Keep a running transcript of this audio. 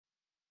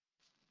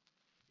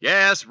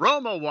Yes,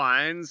 Roma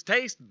wines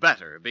taste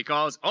better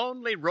because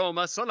only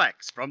Roma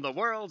selects from the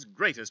world's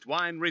greatest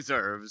wine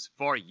reserves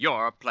for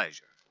your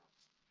pleasure.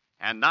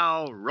 And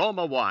now,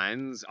 Roma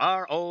Wines,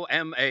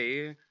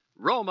 R-O-M-A,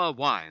 Roma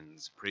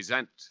Wines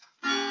present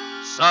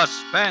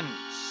Suspense.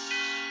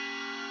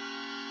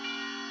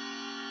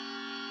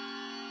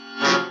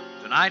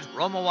 Tonight,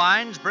 Roma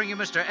Wines bring you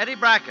Mr. Eddie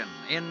Bracken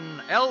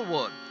in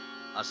Elwood,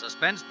 a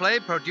suspense play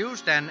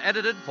produced and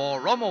edited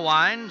for Roma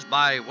Wines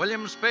by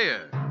William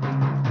Spear.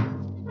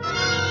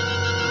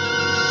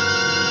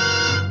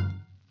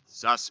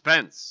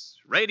 Suspense,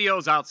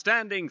 radio's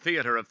outstanding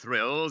theater of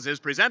thrills,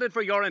 is presented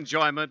for your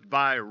enjoyment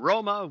by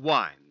Roma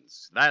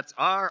Wines. That's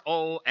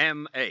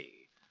R-O-M-A.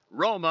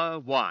 Roma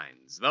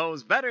Wines,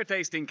 those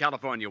better-tasting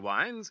California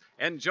wines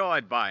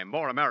enjoyed by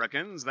more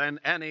Americans than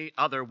any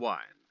other wine.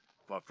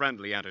 For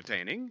friendly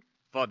entertaining,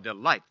 for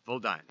delightful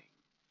dining.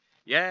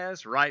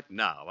 Yes, right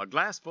now, a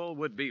glassful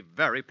would be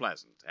very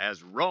pleasant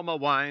as Roma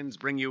Wines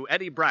bring you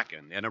Eddie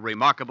Bracken in a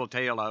remarkable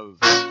tale of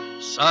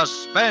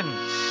Suspense.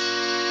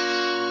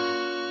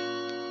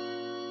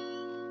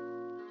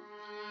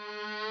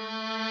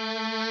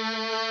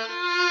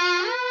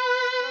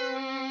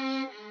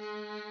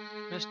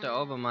 Mr.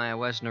 Obermeyer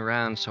wasn't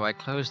around, so I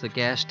closed the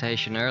gas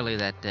station early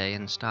that day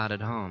and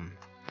started home.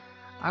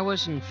 I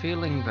wasn't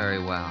feeling very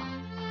well.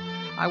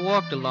 I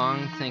walked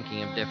along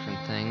thinking of different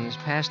things,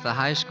 past the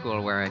high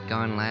school where I'd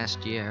gone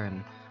last year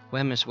and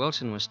where Miss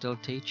Wilson was still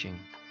teaching,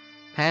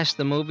 past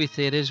the movie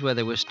theaters where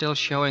they were still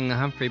showing the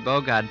Humphrey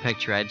Bogart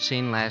picture I'd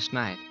seen last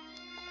night.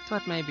 I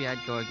thought maybe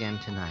I'd go again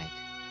tonight.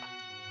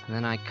 And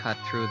then I cut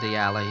through the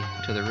alley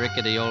to the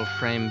rickety old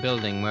frame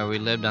building where we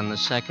lived on the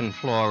second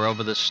floor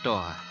over the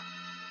store.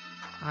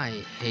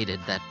 I hated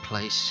that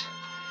place.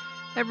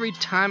 Every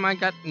time I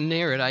got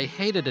near it, I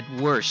hated it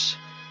worse.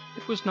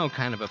 It was no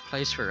kind of a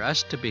place for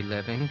us to be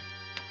living.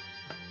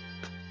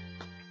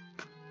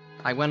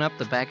 I went up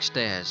the back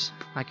stairs.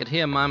 I could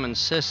hear Mom and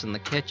Sis in the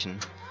kitchen,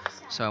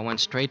 so I went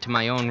straight to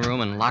my own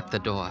room and locked the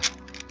door.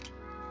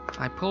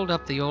 I pulled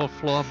up the old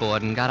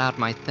floorboard and got out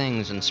my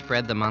things and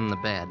spread them on the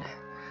bed.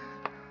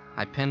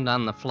 I pinned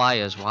on the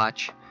Flyers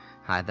watch,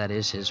 that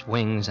is his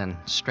wings, and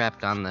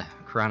strapped on the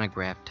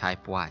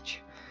chronograph-type watch.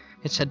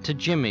 It said "To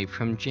Jimmy"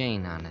 from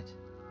Jane on it.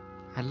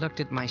 I looked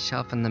at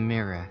myself in the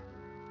mirror.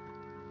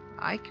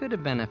 I could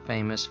have been a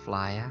famous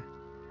flyer.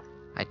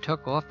 I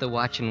took off the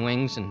watch and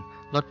wings and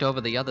looked over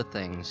the other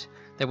things.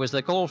 There was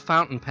the gold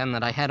fountain pen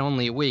that I had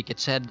only a week. It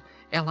said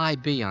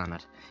L.I.B. on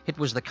it. It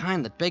was the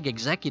kind that big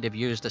executive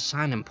used to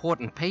sign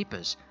important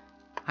papers.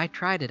 I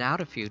tried it out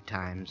a few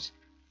times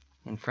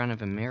in front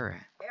of a mirror.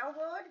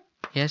 Elwood?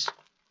 Yes?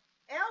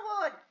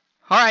 Elwood!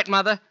 All right,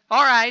 Mother.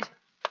 All right.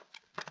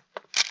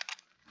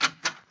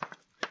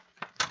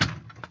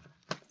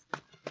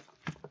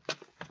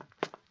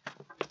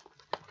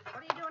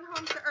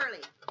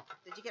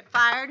 Did you get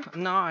fired?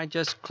 No, I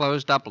just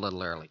closed up a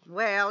little early.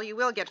 Well, you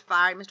will get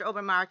fired. Mr.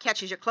 Obermeyer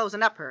catches you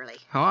closing up early.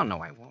 Oh, no,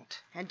 I won't.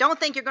 And don't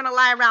think you're going to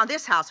lie around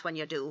this house when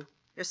you do.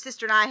 Your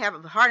sister and I have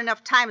a hard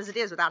enough time as it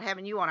is without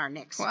having you on our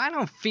necks. Well, I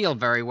don't feel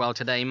very well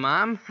today,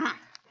 Mom.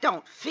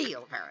 Don't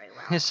feel very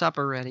well. Is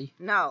supper ready?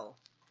 No.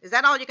 Is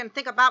that all you can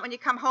think about when you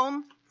come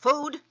home?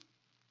 Food?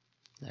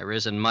 There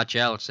isn't much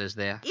else, is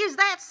there? Is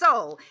that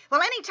so?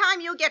 Well, any time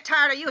you get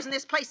tired of using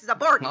this place as a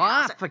boarding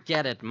house...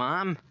 Forget it,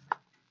 Mom.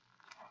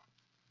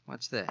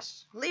 What's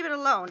this? Leave it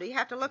alone. Do you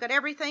have to look at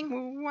everything?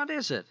 Well, what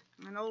is it?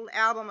 An old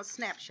album of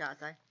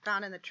snapshots I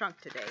found in the trunk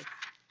today.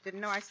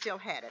 Didn't know I still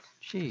had it.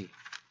 Gee.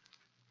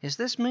 Is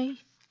this me?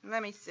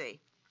 Let me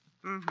see.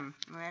 Well,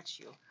 that's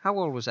you. How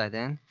old was I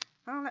then?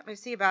 Oh, let me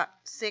see, about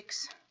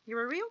 6. You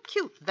were real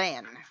cute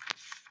then.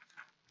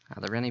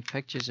 Are there any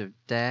pictures of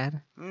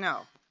Dad?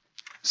 No.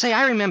 Say,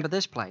 I remember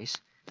this place.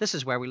 This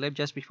is where we lived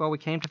just before we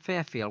came to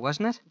Fairfield,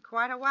 wasn't it?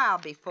 Quite a while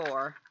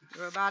before.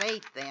 You were about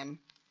 8 then.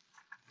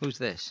 Who's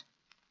this?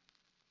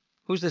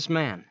 Who's this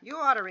man? You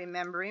ought to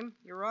remember him.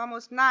 You were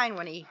almost 9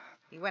 when he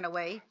went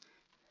away.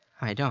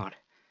 I don't.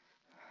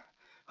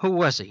 Who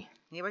was he?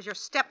 He was your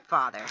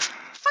stepfather.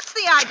 What's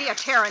the idea of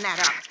tearing that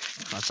up?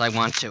 Because I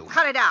want to.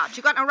 Cut it out.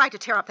 You got no right to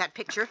tear up that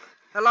picture.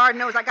 The Lord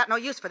knows I got no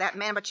use for that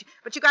man, but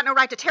you got no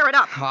right to tear it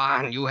up.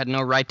 Oh, you had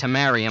no right to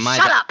marry him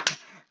either. Shut up!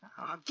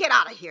 Oh, get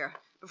out of here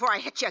before I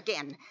hit you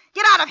again.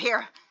 Get out of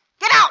here!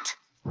 Get out!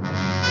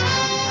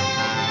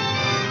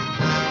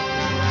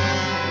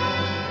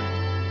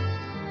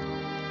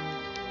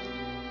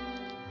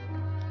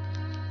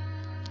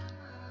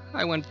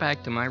 I went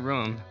back to my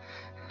room.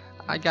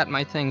 I got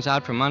my things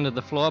out from under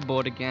the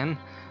floorboard again,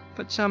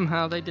 but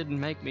somehow they didn't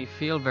make me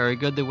feel very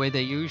good the way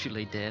they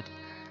usually did.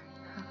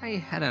 I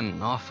had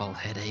an awful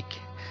headache.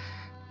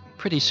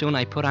 Pretty soon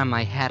I put on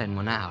my hat and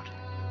went out.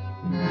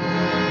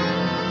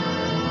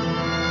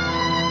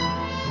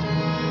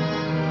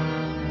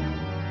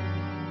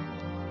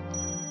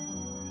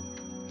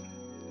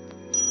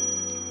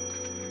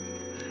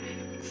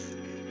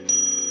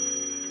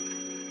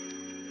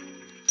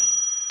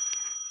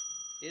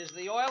 Is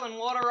the oil and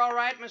water all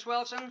right, Miss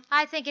Wilson?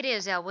 I think it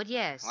is, Elwood,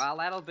 yes. Well,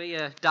 that'll be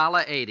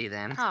 $1.80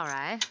 then. All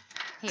right.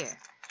 Here.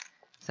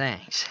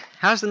 Thanks.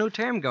 How's the new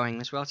term going,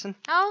 Miss Wilson?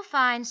 Oh,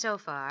 fine so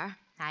far.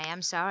 I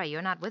am sorry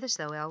you're not with us,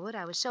 though, Elwood.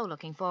 I was so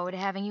looking forward to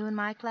having you in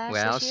my class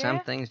Well, this year.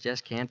 some things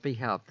just can't be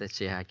helped this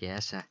year, I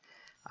guess.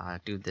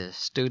 Do the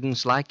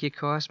students like your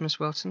course, Miss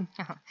Wilson?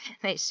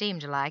 They seem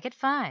to like it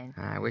fine.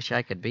 I wish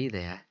I could be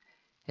there.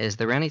 Is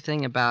there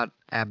anything about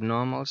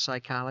abnormal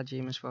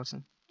psychology, Miss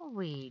Wilson?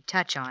 We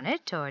touch on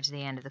it towards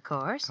the end of the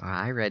course. Oh,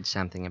 I read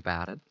something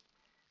about it.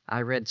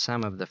 I read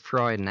some of the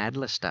Freud and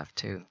Adler stuff,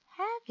 too.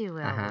 Have you,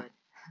 Elwood? Uh-huh.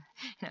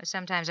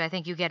 Sometimes I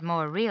think you get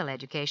more real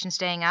education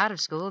staying out of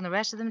school than the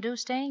rest of them do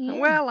staying in.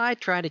 Well, I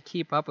try to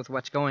keep up with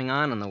what's going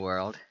on in the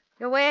world.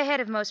 You're way ahead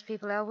of most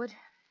people, Elwood.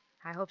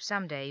 I hope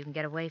someday you can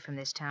get away from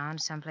this town,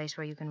 someplace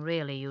where you can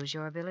really use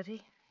your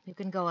ability. You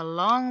can go a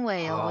long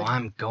way, Elwood. Oh,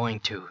 I'm going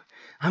to.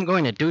 I'm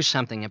going to do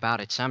something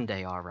about it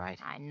someday, all right.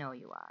 I know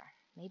you are.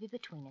 Maybe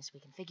between us we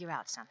can figure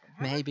out something,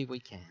 huh? Maybe we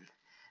can.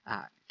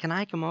 Can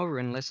I come over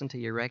and listen to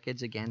your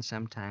records again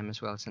sometime,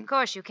 Miss Wilson? Of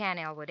course you can,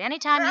 Elwood.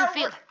 Anytime you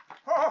feel...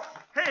 Oh,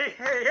 hey,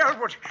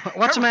 Elwood.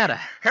 What's the matter?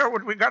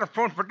 Elwood, we got a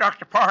phone for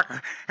Dr.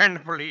 Parker and the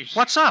police.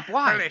 What's up?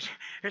 Why? Well,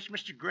 it's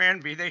Mr.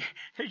 Granby. They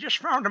just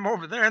found him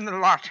over there in the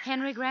lot.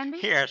 Henry Granby?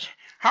 Yes.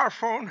 Our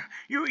phone.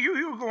 You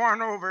go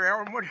on over,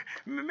 Elwood.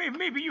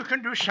 Maybe you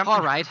can do something.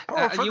 All right.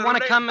 You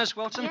want to come, Miss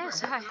Wilson?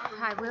 Yes,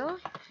 I will.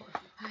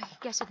 I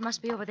guess it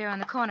must be over there on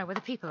the corner where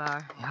the people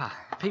are. Yeah,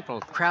 people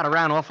crowd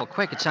around awful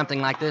quick at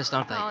something like this,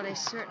 don't they? Oh, they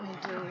certainly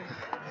do.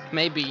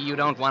 Maybe you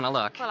don't want to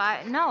look. Well,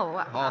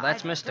 no. Oh,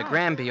 that's Mr.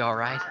 Granby, all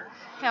right.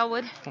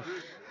 Elwood,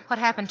 what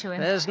happened to him?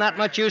 There's not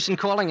much use in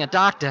calling a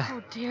doctor.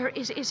 Oh, dear,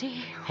 is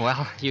he?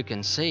 Well, you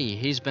can see.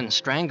 He's been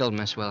strangled,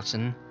 Miss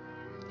Wilson.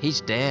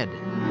 He's dead.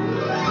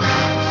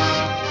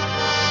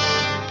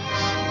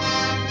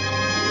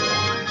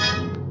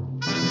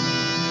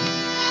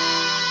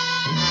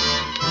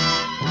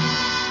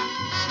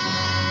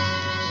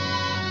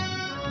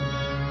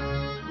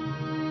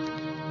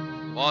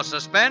 For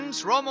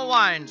Suspense, Roma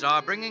Wines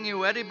are bringing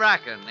you Eddie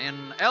Bracken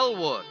in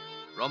Elwood.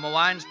 Roma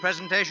Wines'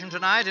 presentation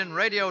tonight in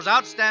radio's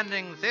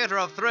outstanding theater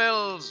of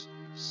thrills,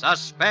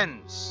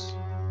 Suspense.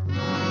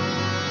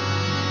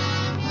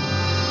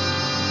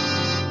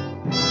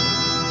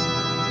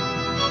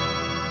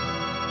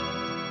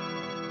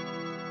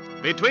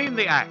 Between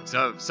the acts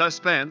of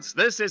Suspense,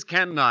 this is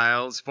Ken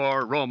Niles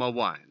for Roma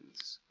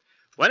Wines.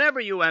 Whenever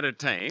you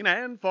entertain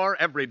and for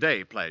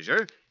everyday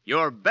pleasure,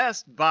 your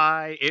best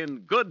buy in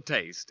good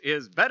taste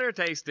is better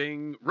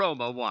tasting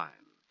Roma wine.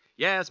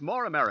 Yes,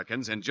 more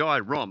Americans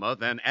enjoy Roma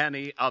than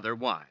any other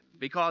wine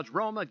because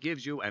Roma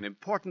gives you an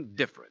important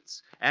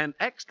difference, an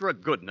extra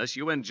goodness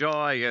you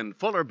enjoy in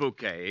fuller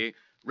bouquet,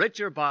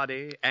 richer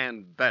body,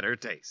 and better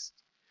taste.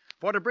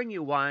 For to bring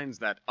you wines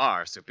that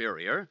are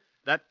superior,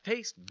 that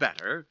taste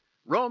better,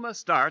 Roma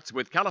starts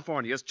with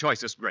California's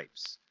choicest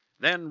grapes.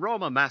 Then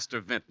Roma master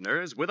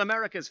vintners, with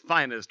America's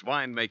finest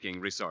winemaking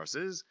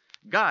resources,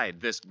 guide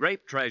this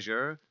grape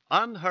treasure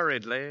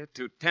unhurriedly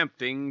to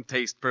tempting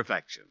taste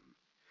perfection.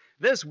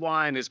 This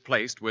wine is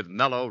placed with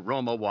mellow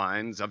Roma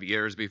wines of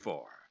years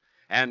before.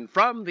 And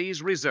from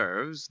these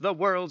reserves, the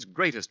world's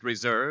greatest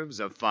reserves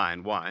of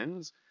fine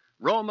wines,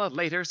 Roma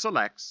later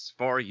selects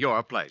for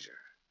your pleasure.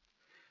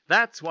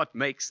 That's what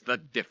makes the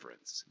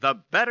difference, the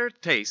better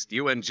taste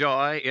you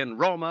enjoy in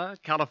Roma,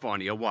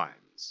 California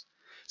wines.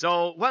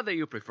 So whether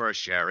you prefer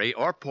sherry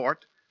or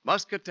port,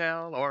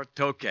 muscatel or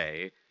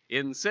tokay,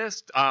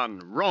 insist on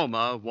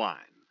Roma wine.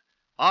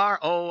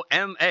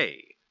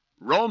 R-O-M-A.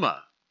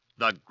 Roma,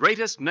 the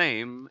greatest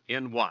name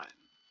in wine.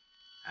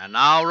 And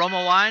now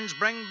Roma Wines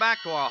bring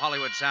back to our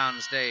Hollywood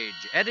soundstage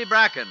Eddie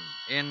Bracken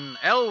in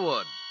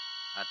Elwood,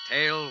 a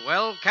tale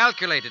well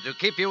calculated to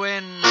keep you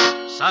in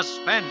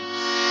suspense.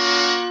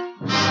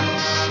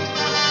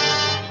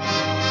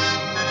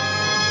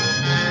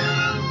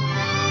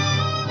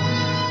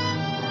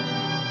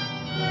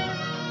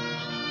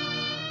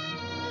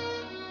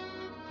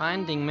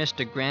 Finding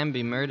Mr.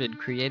 Granby murdered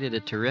created a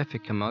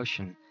terrific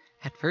commotion.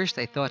 At first,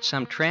 they thought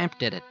some tramp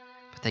did it,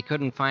 but they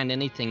couldn't find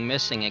anything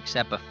missing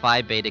except a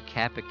Phi Beta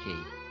Kappa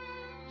key.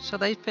 So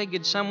they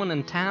figured someone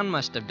in town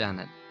must have done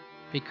it,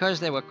 because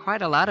there were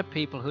quite a lot of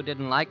people who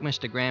didn't like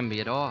Mr. Granby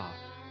at all.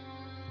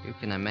 You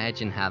can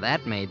imagine how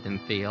that made them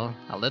feel,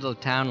 a little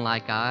town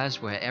like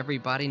ours where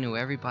everybody knew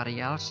everybody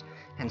else,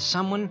 and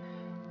someone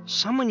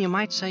you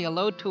might say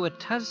hello to a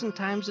dozen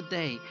times a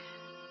day,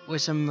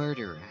 was a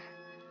murderer.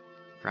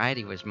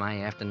 Friday was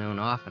my afternoon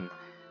off, and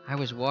I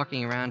was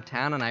walking around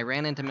town, and I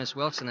ran into Miss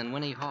Wilson and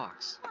Winnie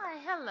Hawks. Why,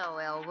 hello,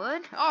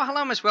 Elwood. Oh,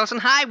 hello, Miss Wilson.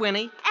 Hi,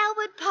 Winnie.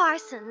 Elwood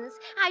Parsons,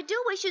 I do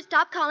wish you'd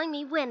stop calling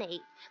me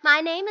Winnie.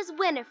 My name is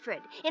Winifred.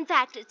 In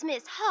fact, it's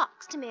Miss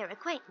Hawks to mere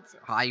acquaintances.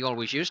 I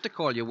always used to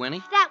call you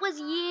Winnie. That was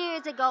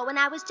years ago when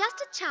I was just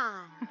a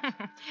child.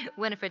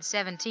 Winifred's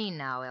 17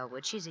 now,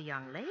 Elwood. She's a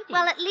young lady.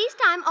 Well, at least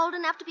I'm old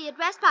enough to be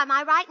addressed by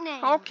my right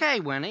name.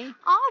 Okay, Winnie.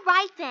 All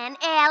right, then,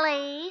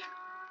 Ellie.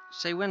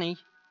 Say, Winnie,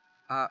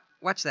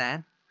 what's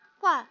that?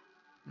 What?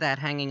 That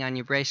hanging on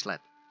your bracelet.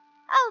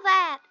 Oh,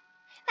 that.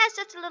 That's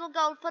just a little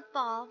gold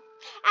football.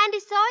 Andy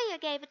Sawyer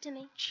gave it to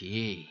me.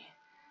 Gee,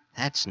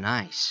 that's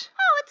nice.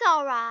 Oh, it's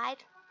all right.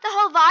 The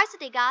whole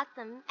varsity got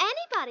them.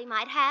 Anybody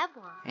might have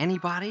one.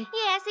 Anybody?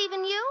 Yes,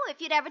 even you,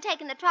 if you'd ever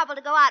taken the trouble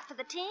to go out for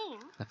the team.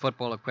 The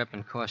football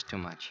equipment cost too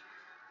much.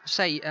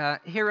 Say,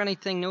 hear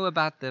anything new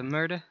about the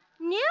murder?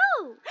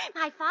 New!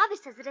 My father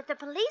says that if the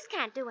police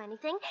can't do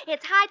anything,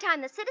 it's high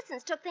time the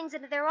citizens took things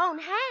into their own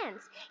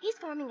hands. He's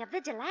forming a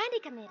vigilante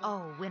committee.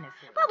 Oh,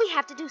 Winifred. Well, we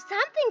have to do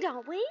something,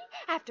 don't we?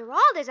 After all,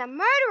 there's a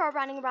murderer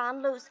running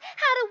around loose.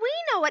 How do we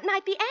know? It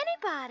might be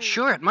anybody.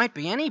 Sure, it might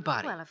be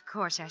anybody. Well, of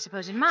course, I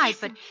suppose it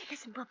might,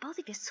 Listen, will both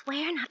of you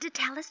swear not to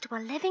tell us to a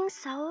living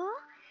soul?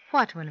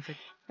 What, Winifred?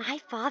 My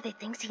father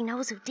thinks he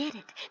knows who did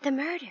it, the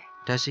murder.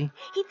 Does he?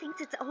 He thinks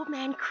it's old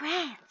man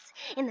Krantz.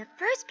 In the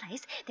first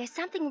place, there's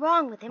something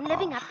wrong with him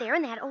living up there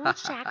in that old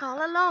shack all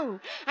alone.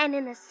 And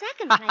in the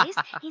second place,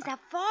 he's a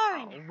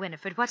foreigner. Oh,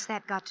 Winifred, what's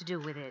that got to do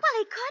with it? Well,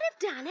 he could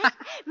have done it.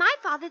 My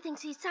father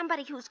thinks he's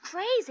somebody who's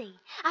crazy,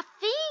 a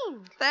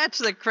fiend. That's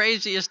the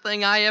craziest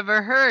thing I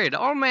ever heard.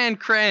 Old man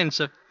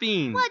Krantz, a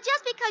fiend. Well,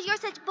 just because you're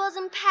such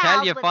bosom pals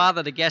Tell your with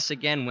father to guess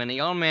again,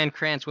 Winnie. Old man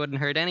Krantz wouldn't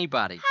hurt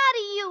anybody. How do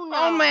you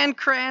know? Old man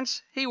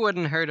Krantz, he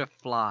wouldn't hurt a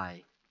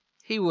fly.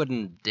 He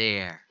wouldn't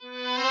dare.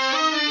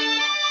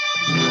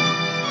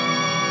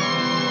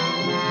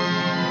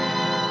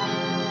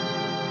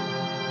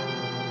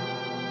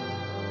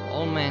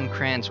 Old man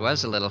Krantz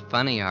was a little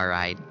funny, all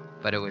right,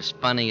 but it was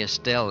funnier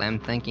still them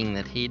thinking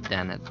that he'd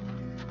done it.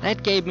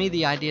 That gave me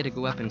the idea to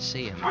go up and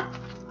see him.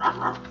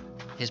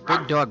 His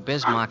big dog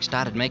Bismarck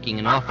started making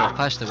an awful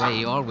fuss the way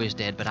he always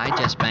did, but I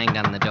just banged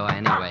on the door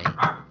anyway.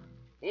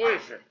 Who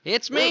is it?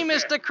 It's me,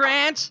 Mr.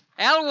 Krantz.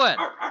 Elwood.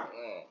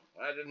 Oh,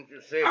 why didn't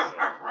you say so?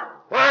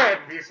 Quiet,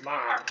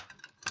 Bismarck.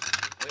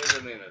 Wait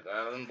a minute.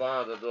 I'll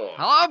unbar the door.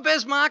 Hello,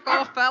 Bismarck,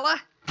 old fella.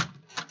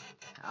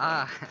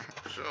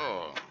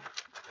 So,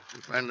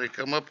 you finally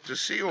come up to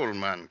see old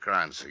man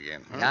Krantz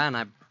again, huh? Yeah, and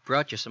I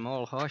brought you some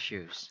old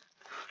horseshoes.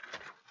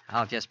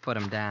 I'll just put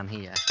them down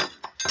here.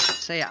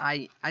 Say,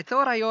 I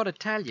thought I ought to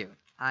tell you.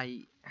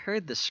 I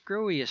heard the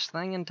screwiest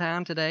thing in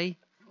town today.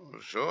 Oh,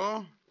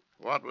 so?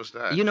 What was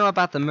that? You know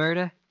about the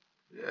murder?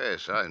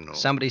 Yes, I know.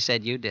 Somebody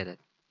said you did it.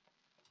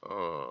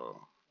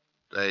 Oh,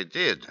 they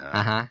did, huh?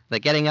 Uh-huh. They're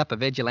getting up a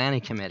vigilante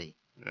committee.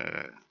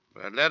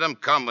 Well, let them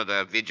come with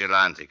their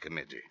vigilante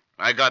committee.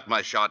 I got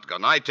my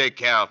shotgun. I take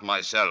care of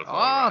myself. Oh,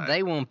 all right.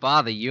 they won't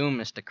bother you,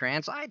 Mr.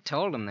 Krantz. I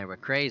told them they were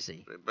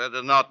crazy. They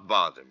better not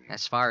bother me.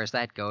 As far as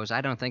that goes,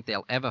 I don't think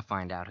they'll ever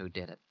find out who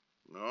did it.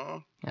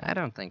 No? I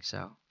don't think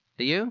so.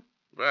 Do you?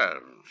 Well,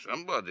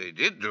 somebody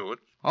did do it.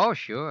 Oh,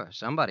 sure.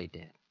 Somebody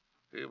did.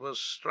 He was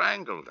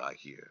strangled, I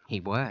hear.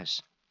 He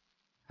was.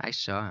 I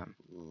saw him.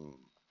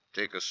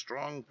 Take a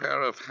strong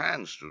pair of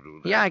hands to do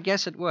that. Yeah, I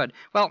guess it would.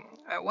 Well,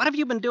 what have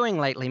you been doing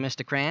lately,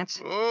 Mr.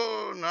 Krantz?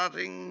 Oh,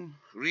 nothing.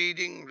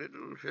 Reading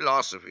little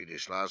philosophy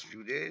this last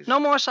few days. No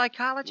more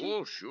psychology?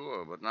 Oh,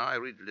 sure, but now I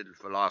read a little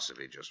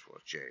philosophy just for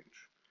a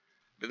change.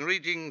 Been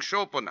reading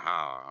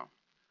Schopenhauer.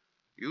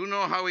 You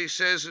know how he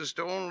says it's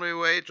the only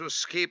way to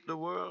escape the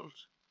world?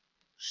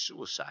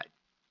 Suicide.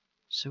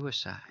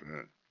 Suicide.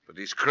 But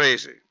he's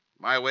crazy.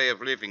 My way of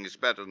living is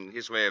better than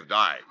his way of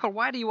dying. Well,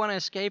 why do you want to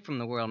escape from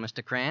the world,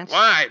 Mr. Krantz?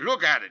 Why?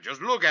 Look at it.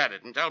 Just look at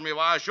it and tell me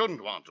why I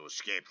shouldn't want to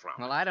escape from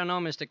it. Well, I don't know,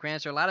 Mr.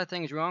 Krantz. There are a lot of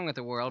things wrong with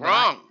the world.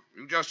 Wrong?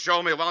 You just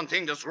show me one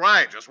thing that's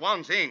right. Just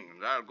one thing,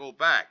 and I'll go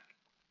back.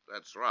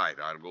 That's right.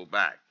 I'll go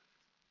back.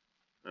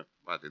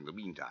 But in the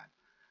meantime,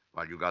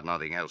 while you got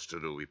nothing else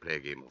to do, we play a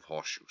game of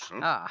horseshoes, huh?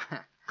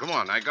 Ah. Come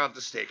on. I got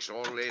the stakes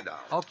all laid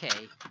out. Okay.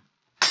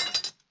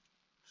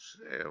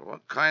 Say,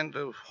 what kind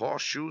of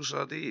horseshoes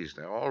are these?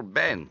 They're all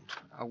bent.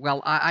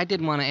 Well, I did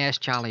want to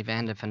ask Charlie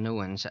Vander for new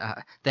ones.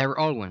 They're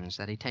old ones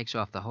that he takes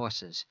off the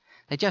horses.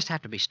 They just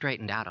have to be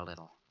straightened out a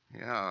little.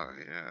 Yeah,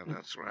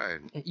 that's right.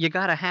 You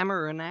got a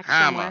hammer or an axe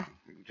Hammer. somewhere?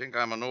 You think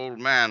I'm an old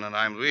man and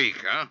I'm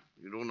weak, huh?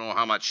 You don't know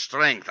how much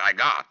strength I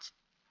got.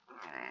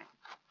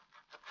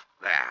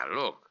 There,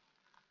 look.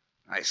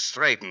 I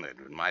straighten it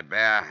with my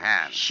bare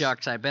hands.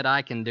 Shucks, I bet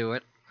I can do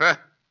it. Huh.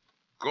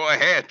 Go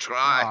ahead,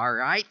 try. All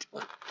right.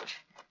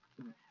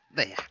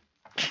 There.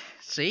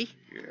 See?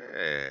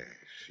 Yes.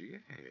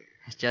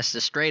 It's just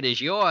as straight as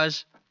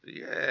yours.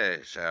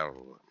 Yes,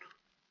 Elwood.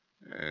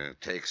 It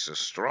takes a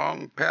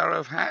strong pair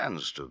of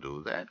hands to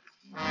do that.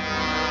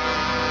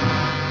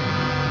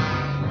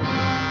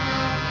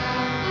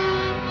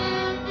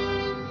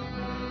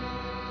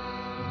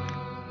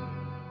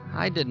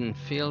 I didn't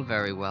feel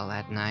very well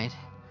that night.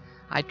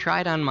 I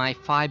tried on my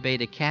Phi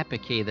Beta Kappa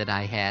key that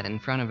I had in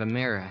front of a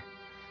mirror,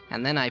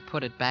 and then I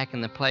put it back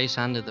in the place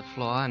under the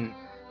floor, and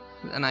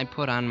then I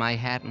put on my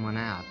hat and went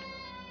out.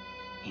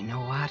 You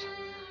know what?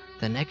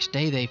 The next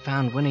day they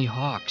found Winnie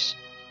Hawks.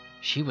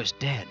 She was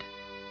dead.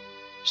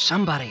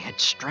 Somebody had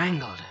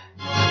strangled her.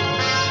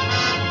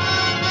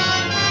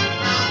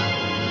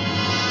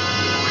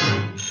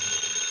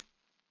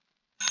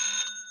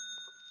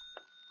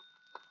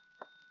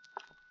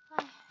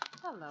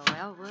 Hello,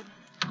 Elwood.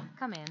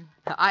 Come in.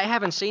 I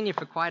haven't seen you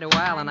for quite a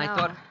while, and I know.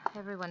 thought...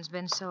 Everyone's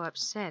been so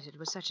upset. It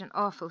was such an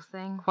awful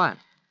thing. What?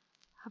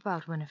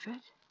 About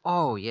Winifred.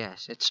 Oh,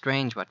 yes. It's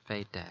strange what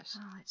fate does.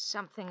 Oh, it's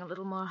something a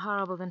little more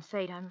horrible than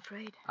fate, I'm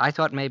afraid. I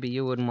thought maybe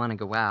you wouldn't want to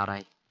go out.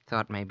 I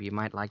thought maybe you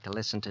might like to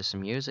listen to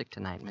some music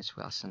tonight, Miss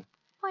Wilson.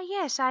 Why,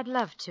 yes, I'd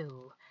love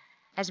to.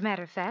 As a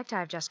matter of fact,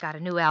 I've just got a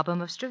new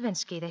album of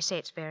Stravinsky. They say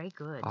it's very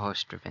good. Oh,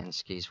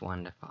 Stravinsky's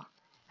wonderful.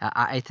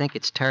 I think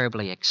it's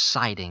terribly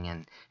exciting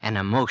and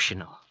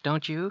emotional,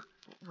 don't you?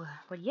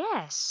 Well,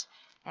 yes.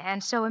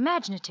 And so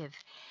imaginative.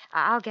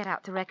 I'll get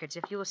out the records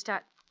if you'll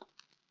start...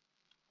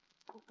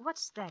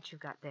 What's that you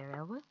got there,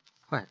 Elwood?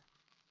 What?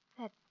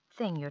 That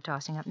thing you're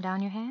tossing up and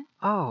down your hand?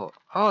 Oh,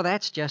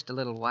 that's just a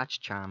little watch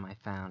charm I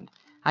found.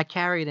 I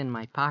carry it in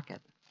my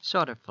pocket,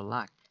 sort of for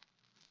luck.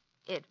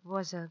 It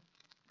was a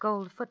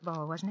gold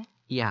football, wasn't it?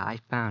 Yeah, I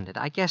found it.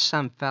 I guess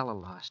some fella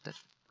lost it.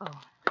 Oh.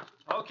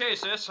 Okay,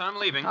 sis, I'm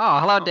leaving. Oh,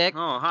 hello, Dick.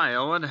 Oh, hi,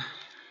 Elwood.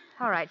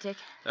 All right, Dick.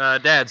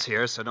 Dad's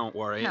here, so don't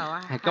worry.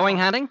 No, Going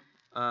hunting?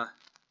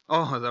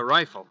 Oh, the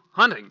rifle.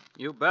 Hunting?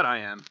 You bet I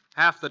am.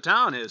 Half the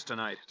town is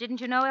tonight.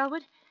 Didn't you know,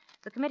 Elwood?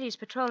 The committee's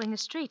patrolling the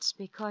streets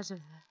because of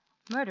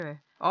the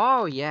murderer.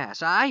 Oh,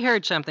 yes. I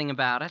heard something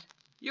about it.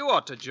 You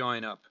ought to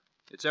join up.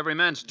 It's every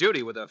man's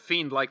duty with a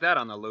fiend like that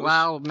on the loose.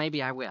 Well,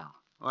 maybe I will.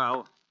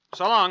 Well,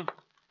 so long.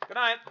 Good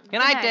night. Good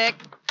night, Dick.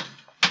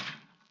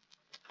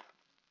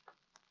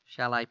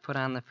 Shall I put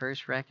on the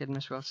first record,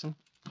 Miss Wilson?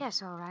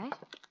 Yes, all right.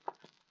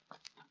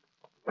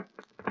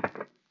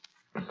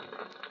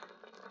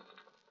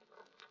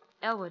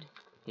 Elwood,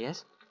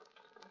 Yes?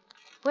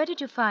 where did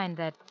you find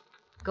that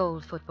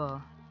gold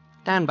football?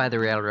 Down by the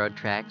railroad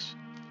tracks.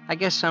 I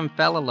guess some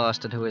fella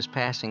lost it who was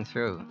passing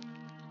through.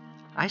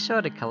 I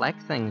sort of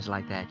collect things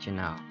like that, you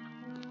know.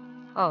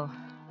 Oh.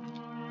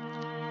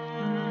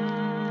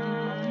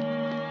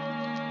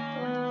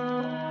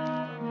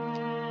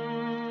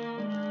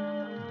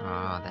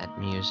 Oh, that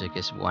music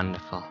is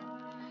wonderful.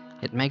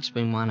 It makes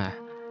me want to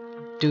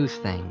do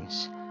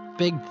things,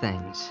 big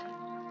things.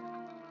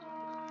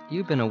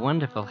 You've been a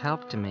wonderful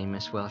help to me,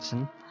 Miss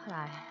Wilson.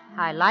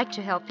 I like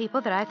to help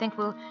people that I think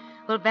will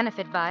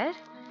benefit by it.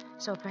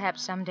 So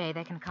perhaps someday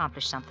they can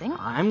accomplish something.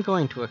 I'm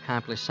going to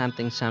accomplish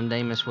something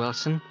someday, Miss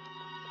Wilson.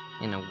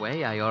 In a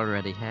way, I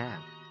already have.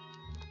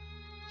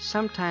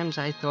 Sometimes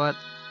I thought,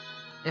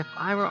 if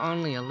I were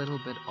only a little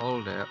bit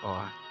older,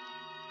 or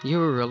you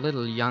were a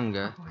little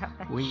younger,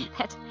 well,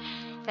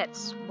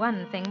 That's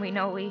one thing we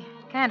know we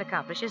can't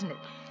accomplish, isn't it?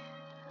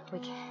 We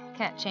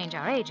can't change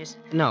our ages.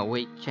 No,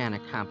 we can't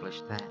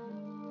accomplish that.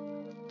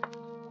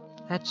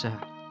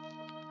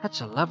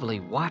 That's a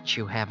lovely watch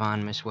you have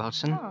on, Miss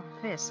Wilson. Oh,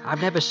 this.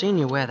 I've never seen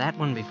you wear that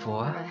one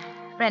before.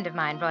 A friend of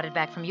mine brought it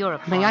back from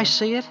Europe. May I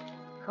see it?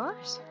 Of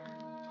course.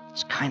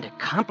 It's kind of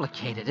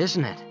complicated,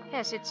 isn't it?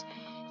 Yes, it's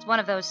one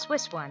of those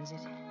Swiss ones. It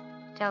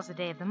tells the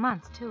day of the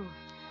month, too.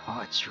 Oh,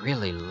 it's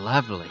really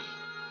lovely.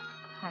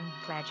 I'm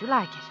glad you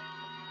like it.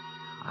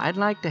 I'd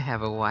like to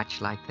have a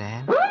watch like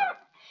that.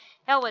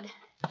 Elwood,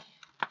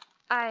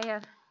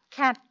 I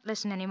can't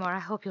listen anymore. I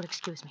hope you'll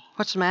excuse me.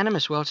 What's the matter,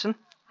 Miss Wilson?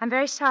 I'm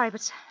very sorry,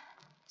 but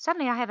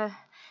suddenly I have a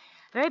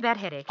very bad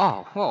headache.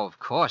 Oh, of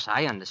course.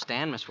 I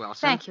understand, Miss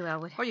Wilson. Thank you,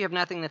 Elwood. Oh, you have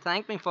nothing to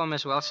thank me for,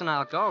 Miss Wilson.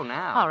 I'll go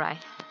now. All right.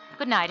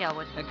 Good night,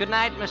 Elwood. Good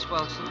night, Miss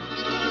Wilson.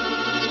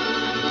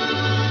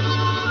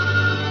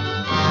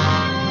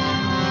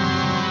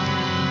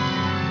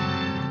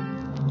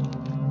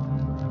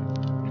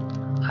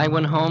 I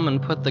went home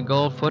and put the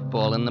gold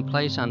football in the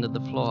place under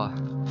the floor.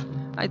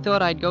 I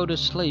thought I'd go to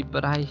sleep,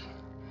 but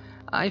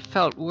I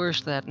felt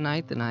worse that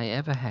night than I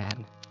ever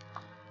had.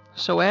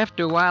 So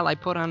after a while, I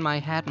put on my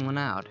hat and went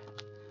out.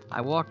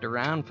 I walked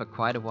around for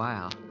quite a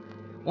while.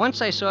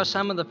 Once I saw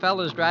some of the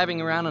fellows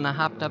driving around in a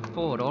hopped-up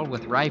Ford, all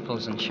with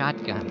rifles and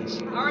shotguns.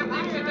 How are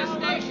things at the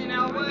station,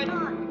 Elwood?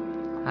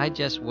 I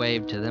just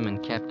waved to them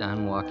and kept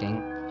on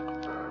walking.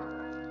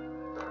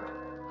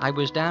 I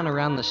was down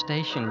around the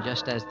station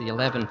just as the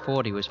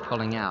 1140 was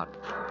pulling out.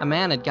 A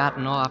man had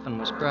gotten off and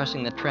was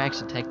crossing the tracks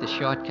to take the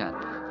shortcut.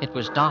 It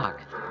was dark.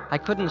 I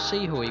couldn't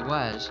see who he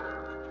was,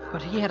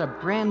 but he had a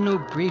brand new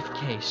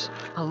briefcase,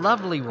 a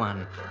lovely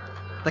one,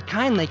 the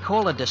kind they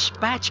call a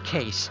dispatch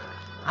case.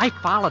 I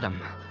followed him.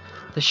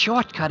 The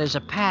shortcut is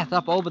a path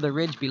up over the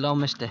ridge below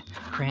Mr.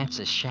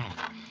 Krantz's shack.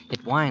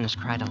 It winds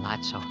quite a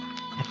lot, so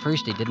at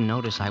first he didn't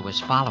notice I was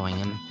following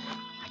him.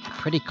 I got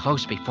pretty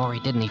close before he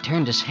did, and he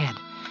turned his head.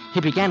 He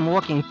began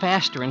walking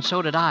faster, and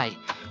so did I.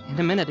 In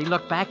a minute, he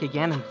looked back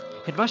again, and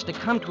it must have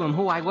come to him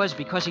who I was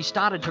because he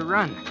started to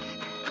run.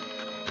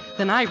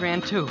 Then I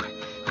ran, too.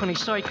 When he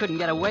saw he couldn't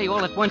get away,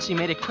 all at once he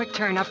made a quick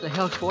turn up the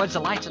hill towards the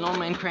lights in Old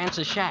Man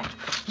Krantz's shack.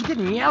 He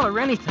didn't yell or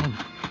anything,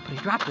 but he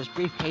dropped his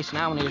briefcase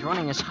now, and he was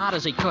running as hard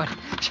as he could.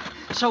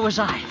 So was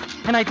I,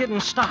 and I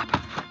didn't stop.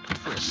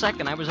 For a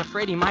second, I was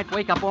afraid he might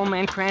wake up Old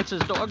Man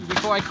Krantz's dog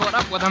before I caught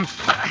up with him.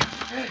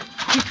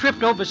 He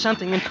tripped over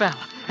something and fell,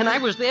 and I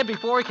was there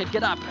before he could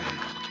get up.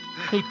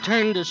 He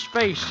turned his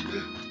face.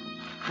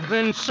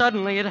 Then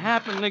suddenly it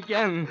happened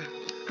again.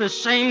 The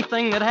same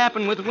thing that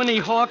happened with Winnie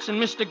Hawks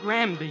and Mr.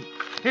 Granby.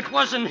 It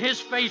wasn't his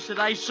face that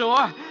I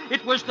saw.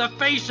 It was the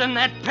face in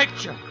that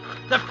picture.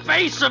 The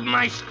face of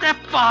my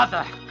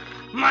stepfather.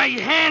 My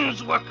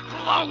hands were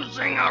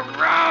closing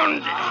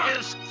around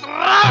his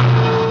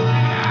throat.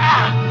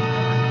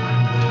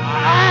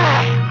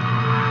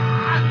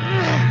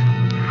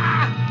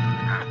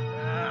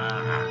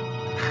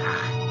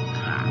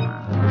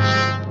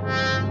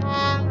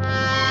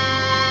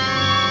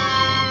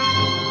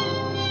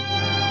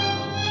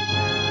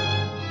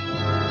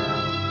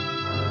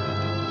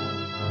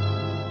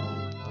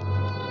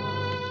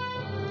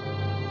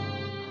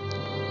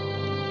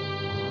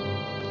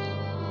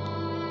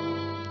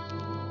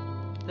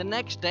 The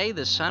next day,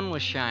 the sun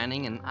was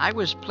shining, and I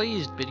was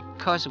pleased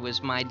because it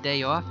was my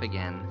day off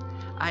again.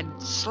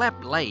 I'd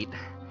slept late,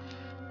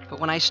 but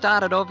when I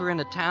started over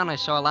into town, I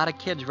saw a lot of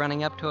kids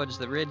running up towards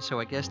the ridge, so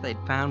I guess they'd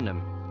found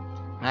him.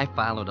 I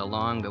followed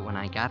along, but when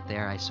I got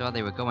there, I saw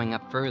they were going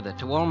up further,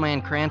 to Old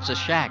Man Krantz's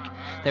shack.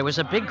 There was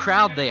a big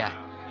crowd there,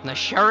 and the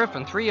sheriff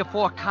and 3 or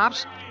 4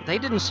 cops, they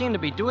didn't seem to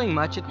be doing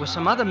much. It was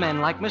some other men,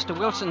 like Mr.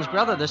 Wilson's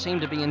brother, that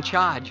seemed to be in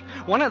charge.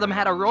 One of them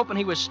had a rope, and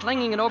he was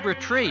slinging it over a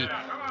tree.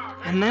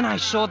 And then I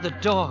saw the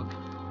dog.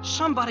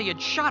 Somebody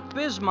had shot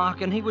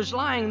Bismarck, and he was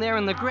lying there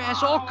in the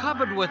grass, all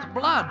covered with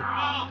blood.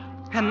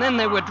 And then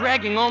they were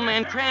dragging Old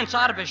Man Krantz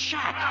out of his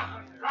shack.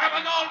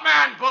 I'm an old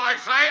man,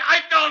 boys.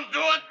 I don't do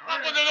it.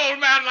 What would an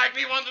old man like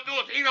me want to do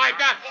a thing like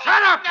that?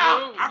 Shut up,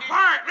 now. you! Now,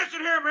 quiet.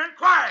 Listen here, men.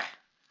 Quiet.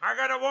 I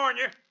gotta warn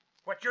you.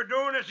 What you're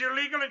doing is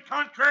illegal and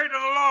contrary to the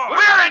law.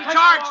 We're in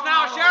charge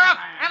now, Sheriff,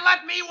 and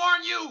let me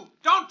warn you.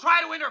 Don't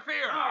try to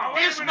interfere.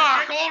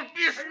 Bismarck, old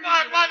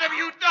Bismarck, what have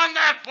you done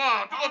that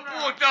for? To a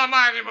poor dumb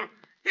animal.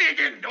 He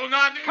didn't do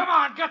nothing. Come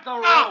on, get the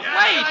rope.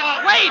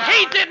 Wait,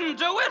 he didn't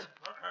do it.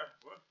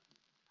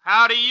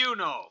 How do you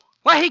know?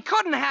 Well, he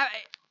couldn't have...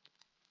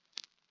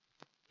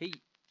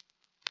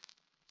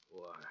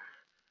 Why,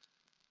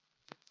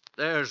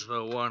 there's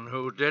the one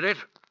who did it.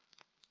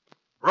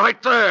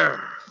 Right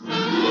there.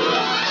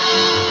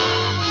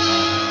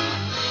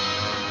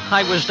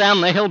 I was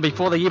down the hill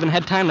before they even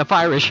had time to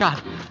fire a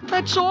shot.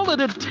 That's all it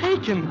had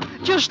taken.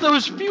 Just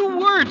those few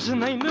words,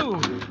 and they knew.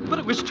 But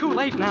it was too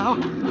late now.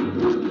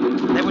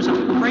 There was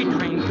a freight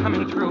train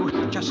coming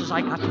through just as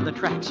I got to the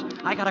tracks.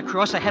 I got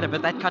across ahead of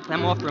it. That cut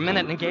them off for a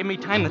minute and gave me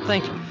time to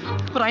think.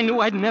 But I knew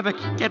I'd never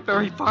get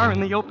very far in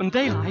the open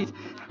daylight.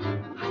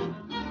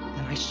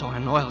 Then I saw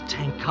an oil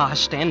tank car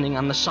standing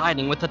on the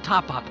siding with the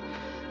top up.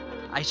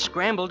 I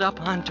scrambled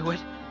up onto it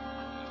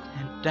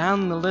and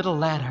down the little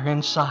ladder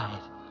inside.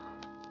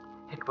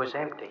 It was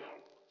empty,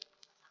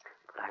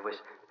 but I was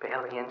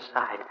barely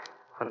inside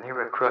when they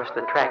were across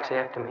the tracks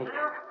after me.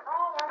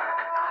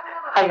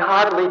 I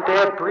hardly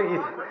dared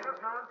breathe.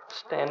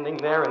 Standing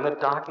there in the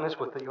darkness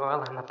with the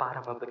oil on the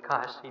bottom of the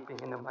car seeping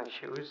into my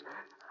shoes,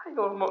 I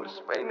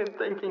almost fainted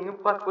thinking of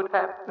what would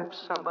happen if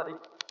somebody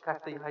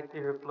got the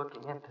idea of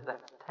looking into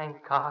that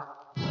tank car.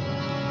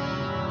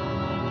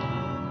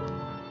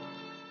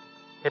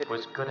 It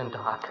was good and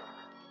dark.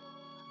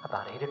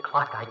 About 8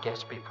 o'clock, I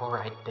guess, before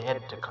I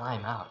dared to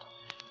climb out.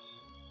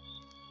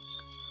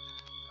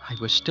 I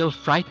was still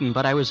frightened,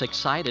 but I was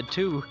excited,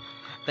 too.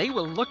 They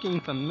were looking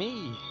for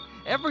me.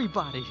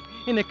 Everybody.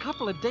 In a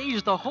couple of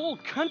days, the whole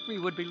country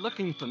would be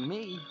looking for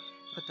me.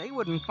 But they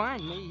wouldn't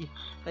find me.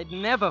 They'd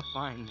never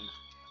find me.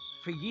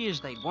 For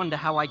years, they'd wonder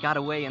how I got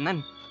away, and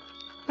then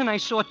I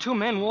saw 2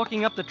 men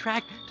walking up the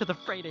track to the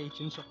freight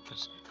agent's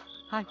office.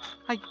 I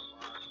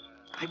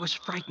was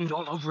frightened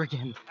all over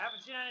again.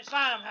 Haven't seen any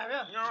sign of them, have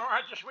you? No,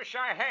 I just wish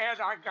I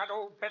had. I got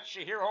old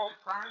Betsy here all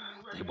crying.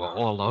 They were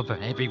all over,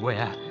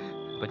 everywhere.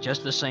 But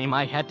just the same,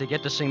 I had to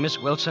get to see Miss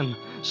Wilson.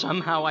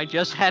 Somehow, I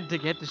just had to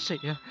get to see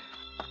her.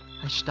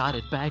 I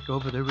started back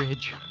over the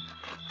ridge.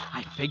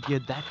 I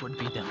figured that would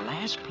be the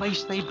last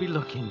place they'd be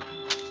looking.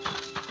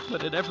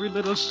 But at every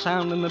little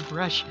sound in the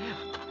brush,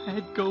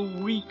 I'd go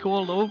weak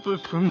all over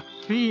from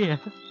fear.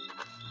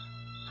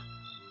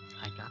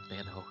 I got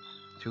there, though,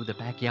 through the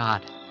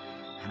backyard.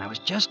 And I was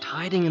just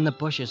hiding in the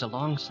bushes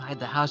alongside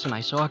the house when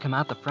I saw her come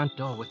out the front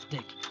door with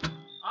Dick.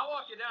 I'll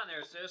walk you down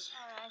there, sis.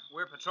 All right.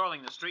 We're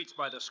patrolling the streets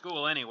by the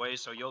school anyway,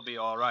 so you'll be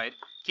all right.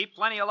 Keep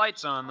plenty of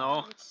lights on,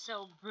 though. Oh, it's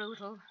so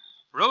brutal.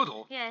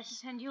 Brutal?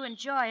 Yes, and you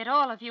enjoy it,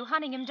 all of you,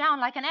 hunting him down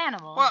like an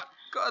animal. What?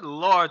 Good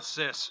Lord,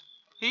 sis.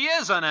 He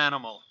is an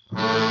animal.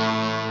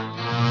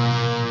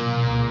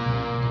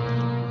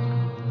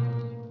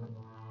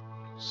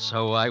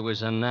 So I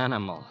was an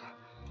animal.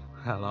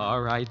 Well,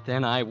 all right,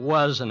 then, I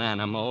was an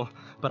animal.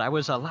 But I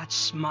was a lot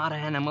smarter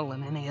animal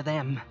than any of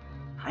them.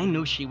 I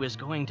knew she was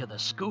going to the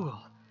school,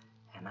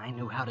 and I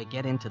knew how to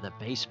get into the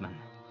basement.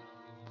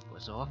 It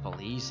was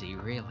awful easy,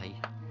 really.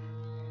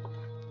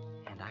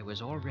 And I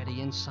was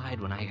already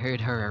inside when I heard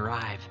her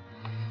arrive.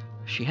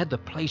 She had the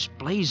place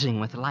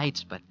blazing with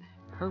lights, but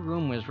her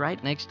room was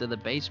right next to the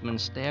basement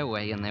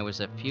stairway, and there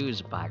was a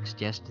fuse box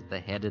just at the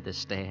head of the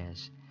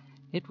stairs.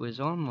 It was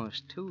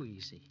almost too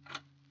easy.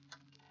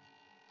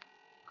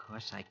 Of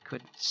course, I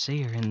couldn't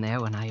see her in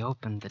there when I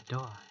opened the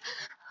door.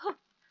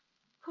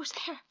 Who's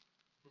there?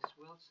 Miss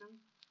Wilson?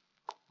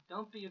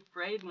 Don't be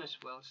afraid, Miss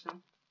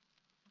Wilson.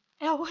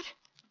 Elwood?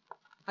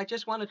 I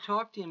just want to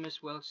talk to you,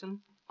 Miss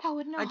Wilson.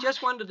 Elwood, no. I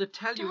just wanted to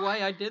tell you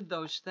why I did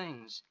those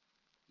things.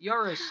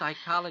 You're a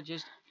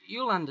psychologist.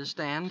 You'll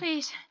understand.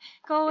 Please,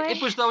 go away.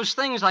 It was those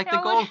things like the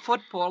Elwood. gold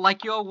football,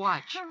 like your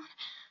watch. Oh,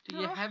 Do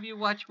you have your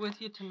watch with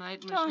you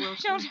tonight, Miss Don't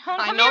Wilson? come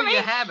I near know me. you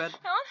have it.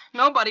 Don't.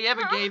 Nobody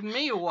ever No. gave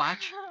me a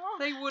watch.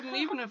 No. They wouldn't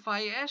even if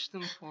I asked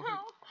them for it. No.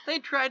 They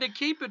try to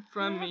keep it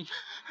from me.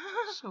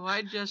 So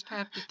I just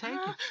have to take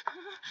it.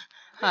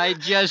 I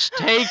just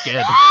take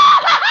it.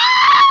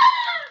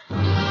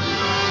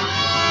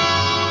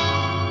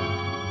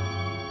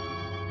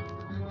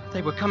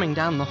 They were coming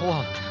down the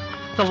hall.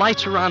 The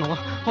lights were on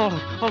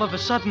all of a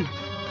sudden.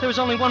 There was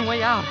only one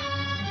way out.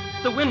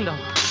 The window.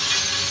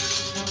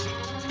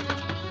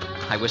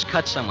 I was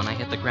cut some when I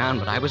hit the ground,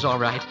 but I was all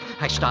right.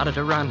 I started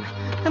to run.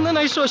 And then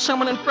I saw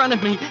someone in front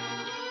of me.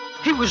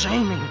 He was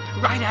aiming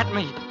right at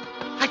me.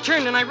 I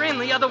turned and I ran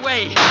the other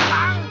way.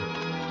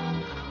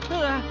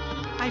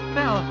 I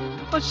fell,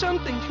 but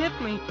something hit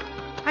me.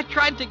 I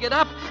tried to get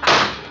up.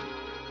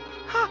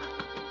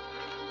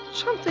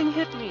 Something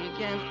hit me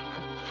again.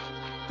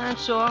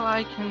 That's all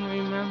I can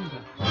remember.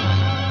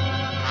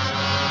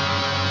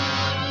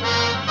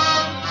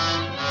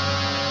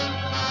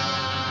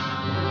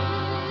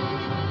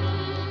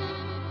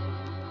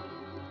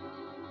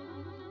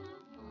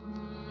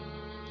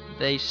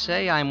 They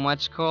say I'm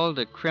what's called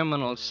a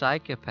criminal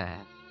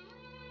psychopath.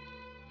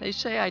 They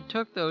say I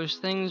took those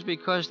things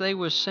because they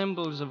were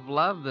symbols of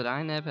love that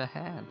I never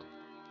had.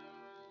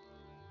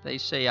 They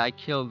say I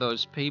killed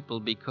those people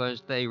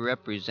because they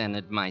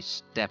represented my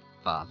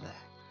stepfather,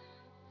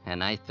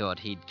 and I thought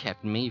he'd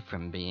kept me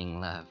from being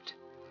loved.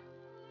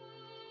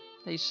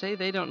 They say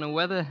they don't know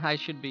whether I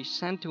should be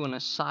sent to an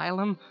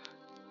asylum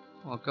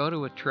or go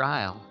to a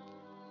trial.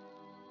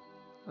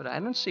 But I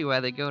don't see why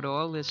they go to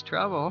all this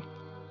trouble.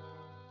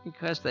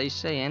 Because they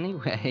say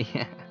anyway,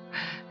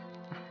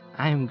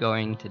 I'm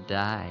going to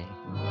die.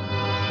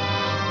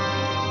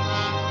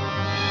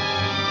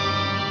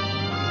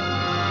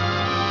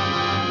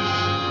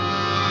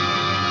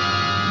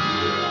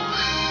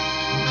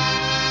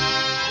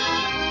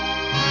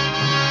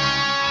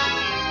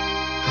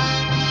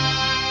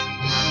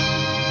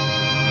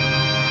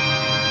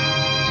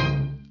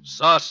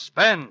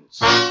 Suspense.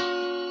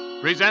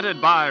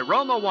 Presented by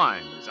Roma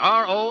Wines,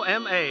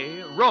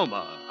 R-O-M-A,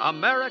 Roma,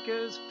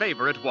 America's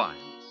favorite wines.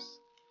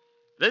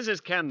 This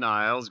is Ken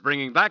Niles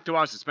bringing back to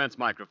our suspense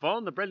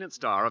microphone the brilliant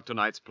star of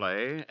tonight's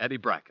play, Eddie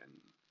Bracken.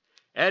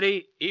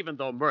 Eddie, even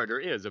though murder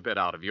is a bit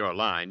out of your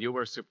line, you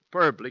were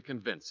superbly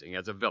convincing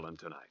as a villain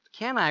tonight.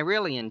 Ken, I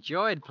really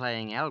enjoyed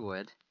playing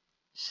Elwood.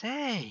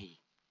 Say,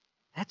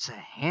 that's a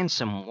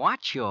handsome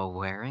watch you're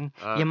wearing.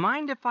 You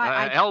mind if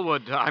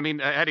Elwood,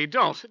 Eddie,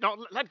 don't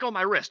let go of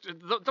my wrist.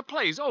 The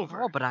play's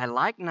over. Oh, but I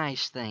like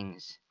nice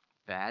things.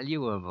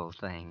 Valuable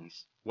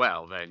things.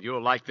 Well, then,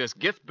 you'll like this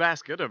gift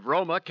basket of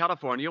Roma,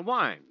 California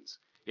wines.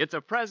 It's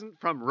a present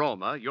from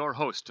Roma, your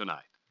host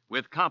tonight,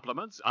 with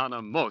compliments on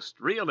a most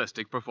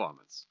realistic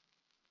performance.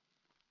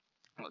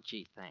 Well,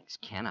 gee, thanks,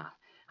 Ken.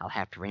 I'll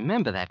have to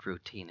remember that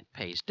routine. It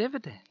pays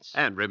dividends.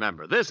 And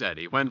remember this,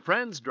 Eddie, when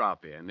friends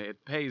drop in,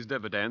 it pays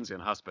dividends in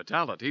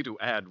hospitality to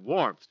add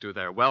warmth to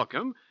their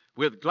welcome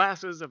with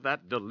glasses of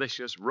that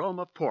delicious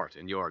Roma port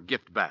in your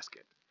gift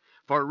basket.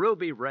 For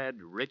ruby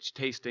red,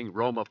 rich-tasting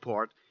Roma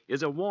port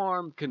is a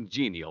warm,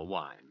 congenial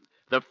wine,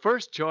 the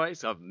first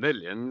choice of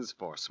millions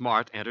for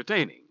smart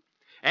entertaining.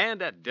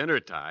 And at dinner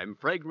time,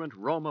 fragrant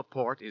Roma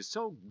port is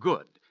so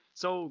good,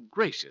 so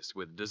gracious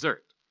with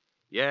dessert.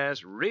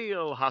 Yes,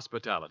 real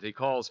hospitality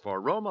calls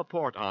for Roma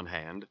port on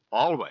hand,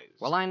 always.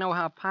 Well, I know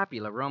how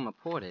popular Roma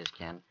port is,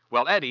 Ken.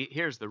 Well, Eddie,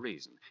 here's the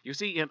reason. You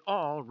see, in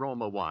all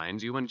Roma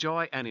wines, you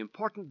enjoy an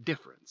important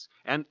difference,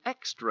 an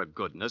extra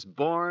goodness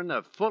born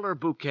of fuller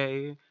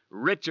bouquet,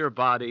 richer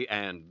body,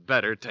 and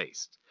better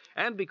taste.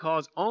 And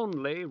because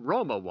only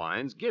Roma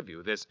wines give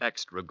you this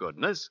extra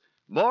goodness,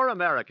 more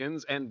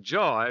Americans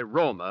enjoy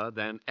Roma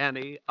than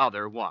any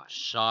other wine.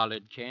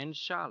 Solid, Ken,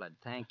 solid.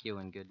 Thank you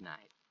and good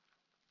night.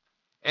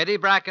 Eddie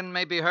Bracken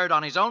may be heard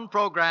on his own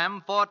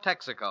program, For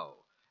Texaco,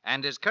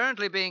 and is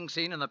currently being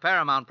seen in the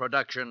Paramount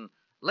production,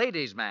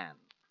 Ladies' Man.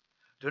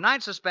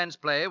 Tonight's suspense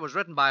play was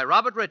written by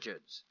Robert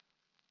Richards.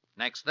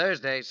 Next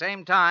Thursday,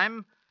 same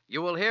time,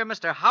 you will hear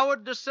Mr.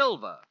 Howard De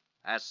Silva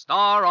as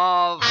star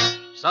of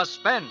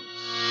Suspense.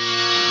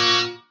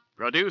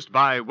 Produced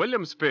by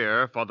William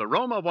Spear for the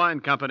Roma Wine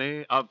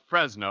Company of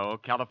Fresno,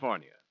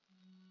 California.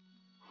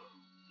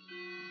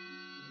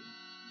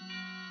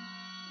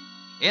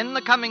 In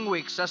the coming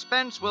weeks,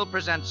 Suspense will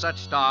present such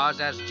stars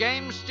as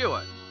James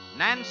Stewart,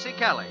 Nancy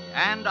Kelly,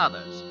 and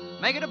others.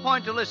 Make it a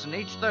point to listen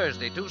each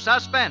Thursday to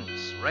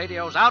Suspense,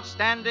 radio's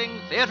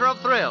outstanding theater of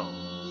thrills.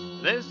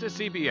 This is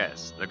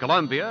CBS, the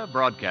Columbia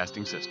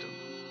Broadcasting System.